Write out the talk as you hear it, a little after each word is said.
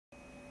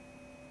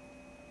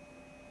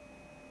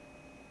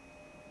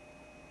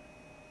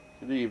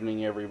Good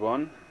evening,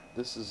 everyone.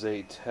 This is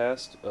a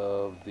test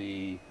of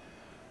the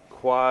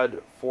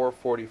Quad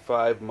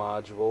 445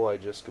 module I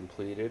just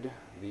completed.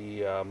 The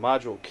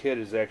module kit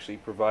is actually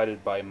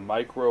provided by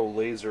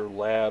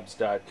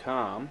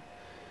microlaserlabs.com,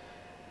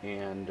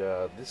 and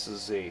this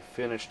is a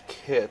finished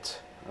kit.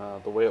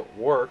 The way it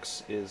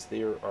works is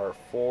there are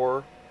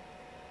four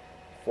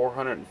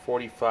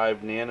 445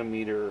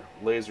 nanometer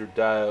laser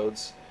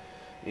diodes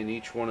in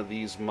each one of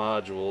these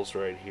modules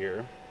right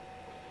here.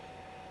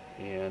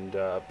 And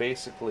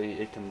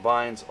basically it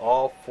combines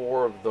all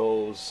four of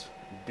those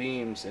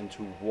beams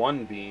into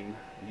one beam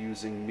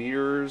using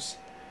mirrors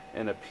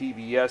and a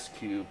PBS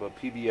cube. A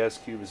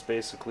PBS cube is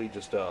basically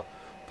just a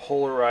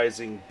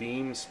polarizing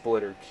beam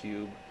splitter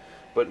cube,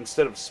 but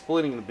instead of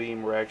splitting the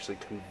beam, we're actually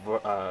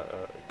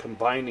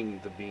combining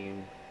the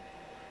beam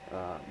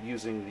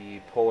using the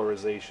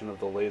polarization of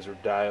the laser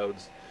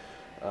diodes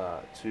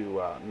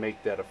to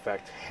make that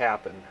effect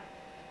happen.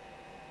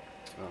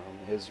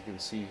 As you can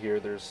see here,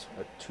 there's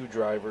two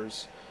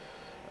drivers,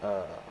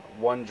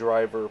 one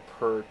driver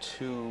per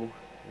two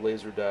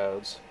laser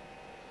diodes.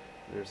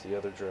 There's the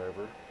other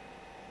driver,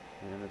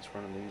 and it's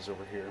running these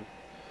over here.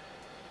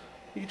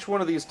 Each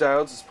one of these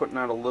diodes is putting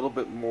out a little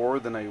bit more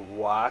than a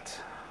watt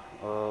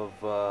of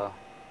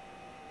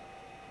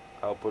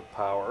output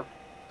power.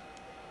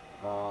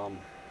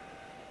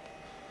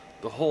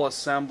 The whole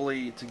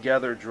assembly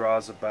together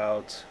draws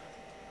about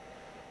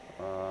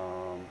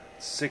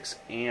 6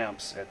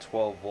 amps at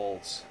 12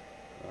 volts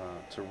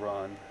to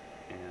run,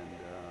 and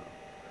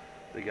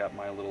they got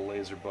my little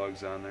laser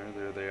bugs on there.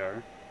 There they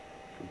are,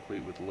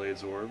 complete with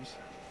laser orbs,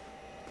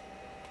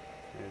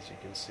 as you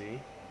can see.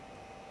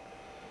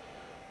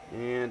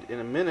 And in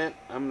a minute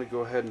I'm going to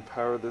go ahead and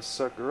power this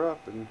sucker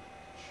up and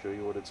show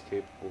you what it's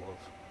capable of.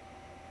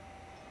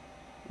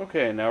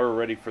 Okay, now we're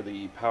ready for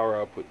the power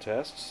output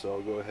test, so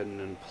I'll go ahead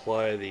and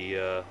apply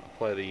the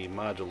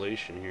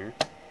modulation here.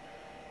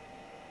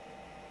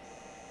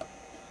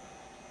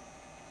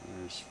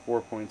 There's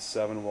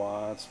 4.7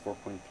 watts,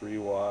 4.3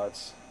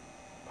 watts.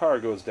 Power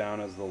goes down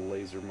as the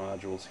laser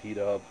modules heat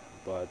up,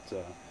 but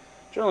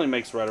generally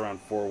makes right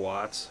around 4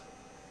 watts.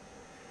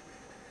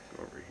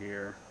 Go over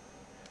here.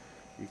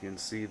 You can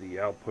see the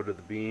output of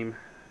the beam.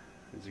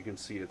 As you can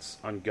see, it's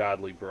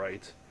ungodly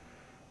bright.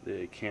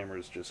 The camera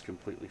is just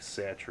completely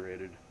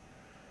saturated.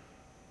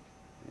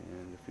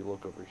 And if you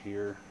look over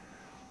here,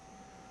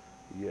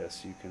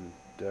 yes, you can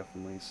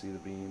definitely see the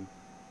beam.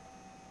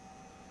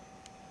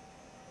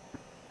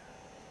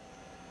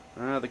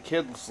 The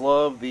kids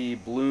love the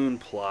balloon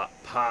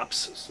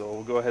pops, so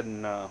we'll go ahead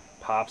and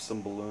pop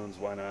some balloons.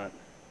 Why not?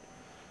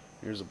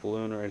 Here's a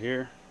balloon right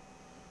here.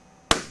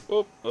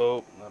 Oh,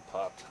 that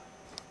popped.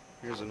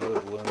 Here's another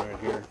balloon right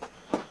here.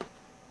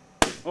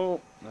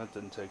 Oh, that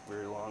didn't take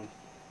very long.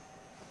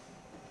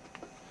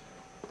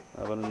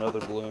 How about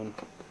another balloon?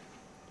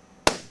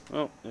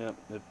 Oh, yeah,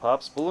 it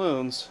pops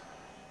balloons.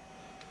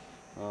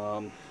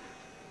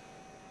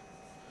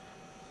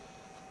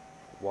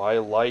 Why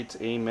light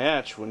a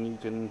match when you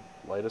can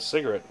light a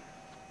cigarette?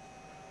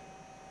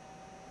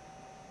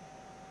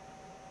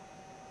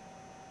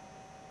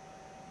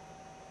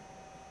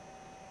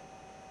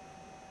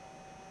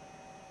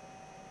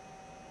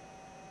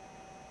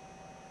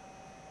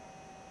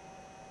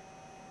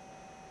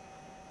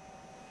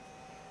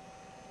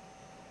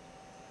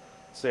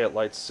 Say it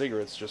lights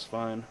cigarettes just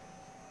fine.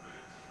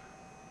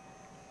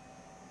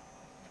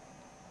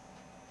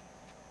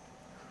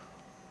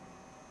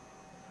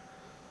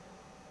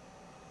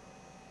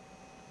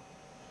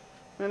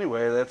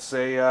 Anyway, that's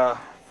a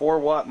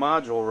 4-watt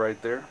module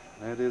right there.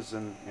 That is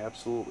an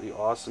absolutely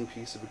awesome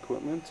piece of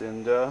equipment,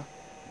 and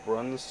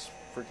runs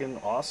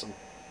freaking awesome.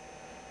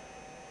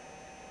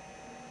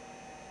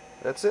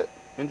 That's it.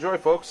 Enjoy,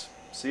 folks.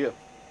 See ya.